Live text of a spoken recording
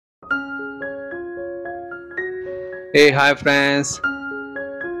Hey, hi friends,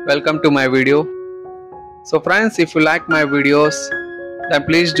 welcome to my video. So friends, if you like my videos, then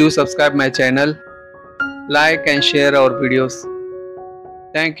please do subscribe my channel, like and share our videos.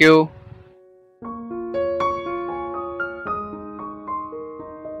 Thank you.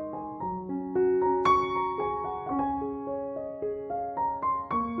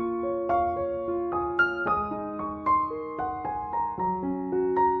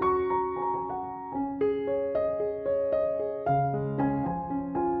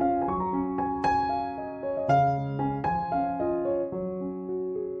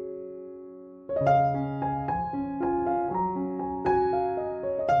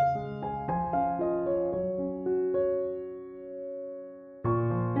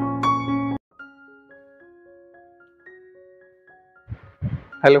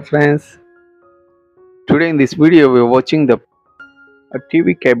 Hello friends, today in this video we are watching the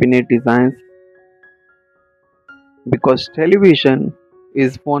TV cabinet designs because television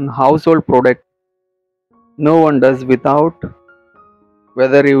is one household product no one does without,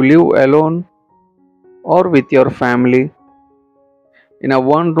 whether you live alone or with your family, in a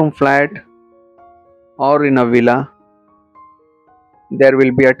one room flat or in a villa. There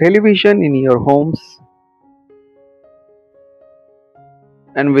will be a television in your homes,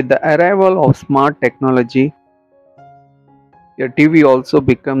 and with the arrival of smart technology, your TV also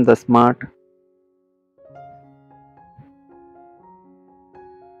become the smart.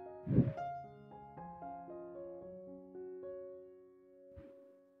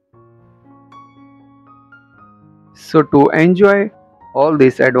 So to enjoy all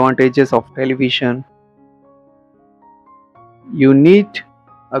these advantages of television, you need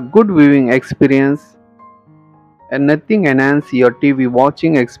a good viewing experience, and nothing enhance your TV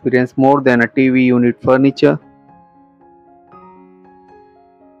watching experience more than a TV unit furniture.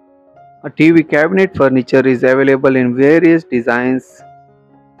 A TV cabinet furniture is available in various designs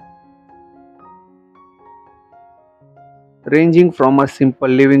ranging from a simple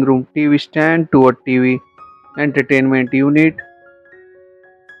living room TV stand to a TV entertainment unit.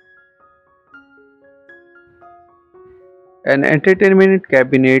 An entertainment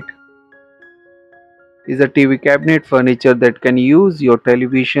cabinet is a TV cabinet furniture that can use your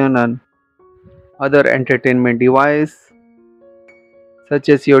television and other entertainment device such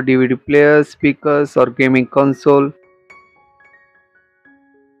as your DVD players, speakers or gaming console.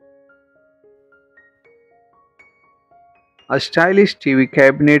 A stylish TV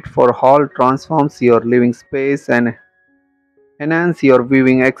cabinet for hall transforms your living space and enhance your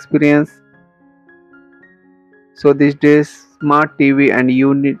viewing experience. So these days smart TV and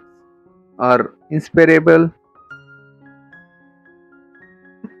units are inseparable.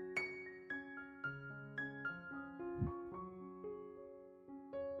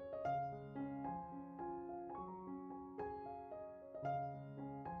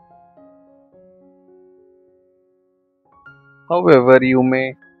 However, you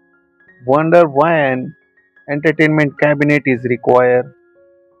may wonder why an entertainment cabinet is required.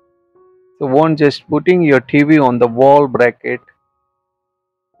 So won't just putting your TV on the wall bracket.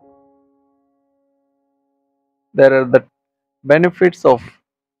 There are the benefits of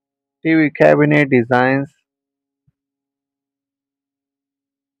TV cabinet designs.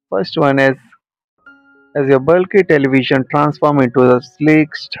 First one is as your bulky television transform into a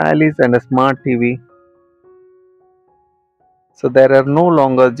sleek, stylish and a smart TV. So there are no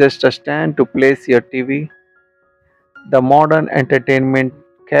longer just a stand to place your TV. The modern entertainment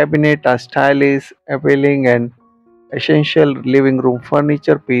cabinet are stylish, appealing and essential living room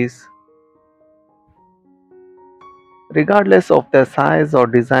furniture piece. Regardless of their size or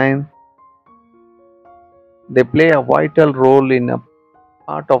design, they play a vital role in a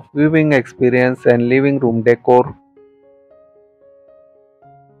part of viewing experience and living room decor.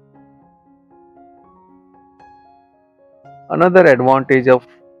 Another advantage of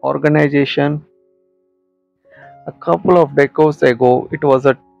organization, a couple of decades ago, it was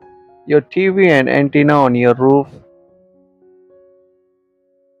your TV and antenna on your roof,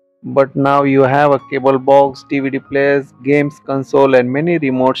 but now you have a cable box, DVD players, games console, and many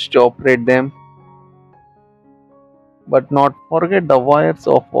remotes to operate them. But not forget the wires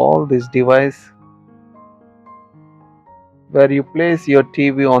of all these devices, where you place your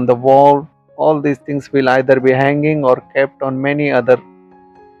TV on the wall. All these things will either be hanging or kept on many other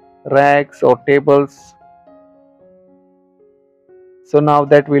racks or tables. So now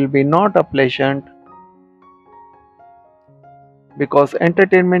that will be not a pleasant, because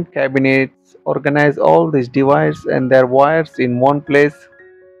entertainment cabinets organize all these devices and their wires in one place.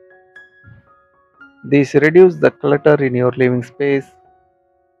 This reduces the clutter in your living space.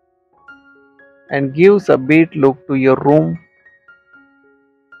 and gives a beat look to your room,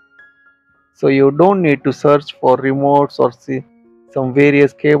 so you don't need to search for remotes or see some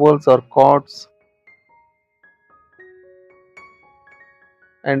various cables or cords,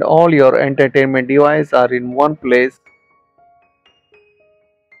 and all your entertainment devices are in one place.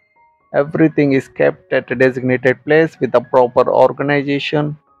 Everything is kept at a designated place with a proper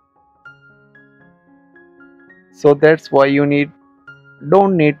organization. So that's why you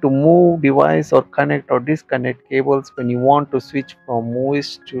don't need to move device or connect or disconnect cables when you want to switch from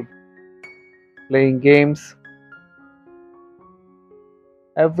movies to playing games.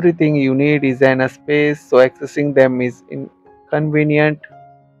 Everything you need is in a space, so accessing them is inconvenient.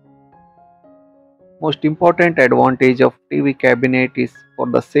 Most important advantage of TV cabinet is for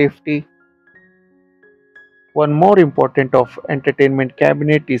the safety. One more important of entertainment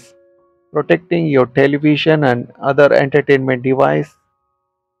cabinet is protecting your television and other entertainment device,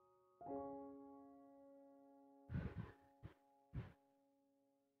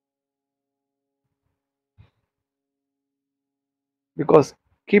 because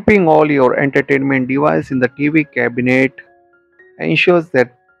keeping all your entertainment device in the TV cabinet ensures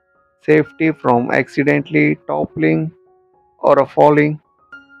that safety from accidentally toppling or falling.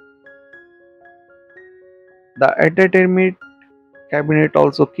 The entertainment cabinet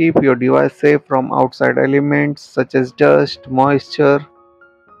also keep your device safe from outside elements such as dust, moisture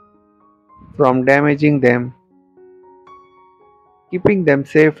from damaging them. Keeping them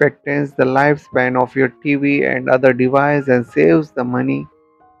safe extends the lifespan of your TV and other device and saves the money.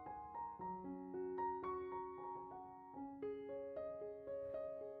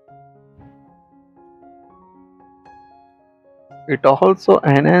 It also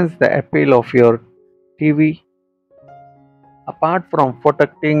enhances the appeal of your TV. Apart from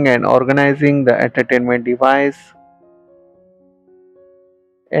protecting and organizing the entertainment device,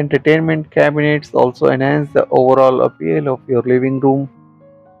 entertainment cabinets also enhance the overall appeal of your living room.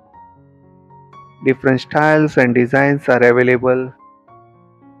 Different styles and designs are available.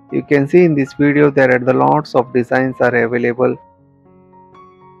 You can see in this video there are the lots of designs are available.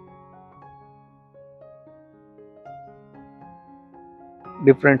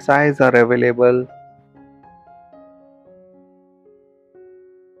 Different size are available.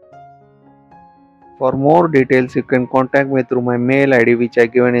 For more details you can contact me through my mail ID which I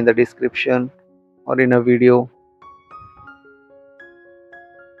given in the description or in a video.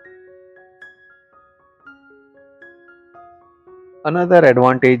 Another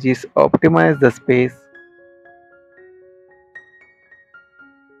advantage is optimize the space.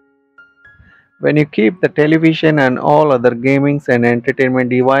 When you keep the television and all other gamings and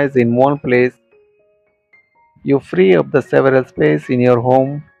entertainment device in one place, you free up the several space in your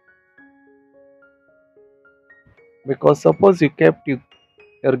home, because suppose you kept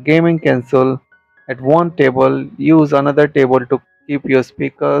your gaming console at one table, use another table to keep your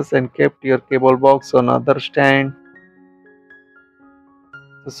speakers and kept your cable box on other stand.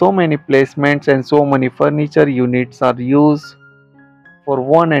 So many placements and so many furniture units are used for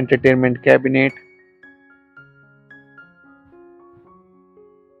one entertainment cabinet.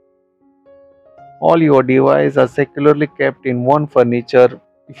 All your devices are securely kept in one furniture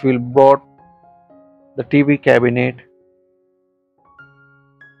if you brought the TV cabinet.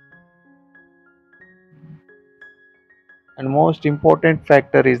 And most important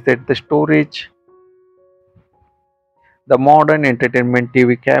factor is that the storage. The modern entertainment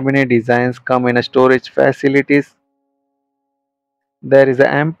TV cabinet designs come in a storage facilities. There is an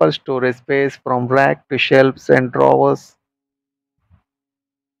ample storage space from rack to shelves and drawers.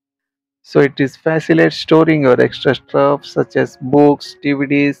 So it is facilitates storing your extra stuff such as books,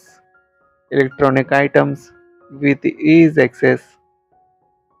 DVDs, electronic items with ease access.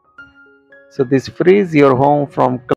 So this frees your home from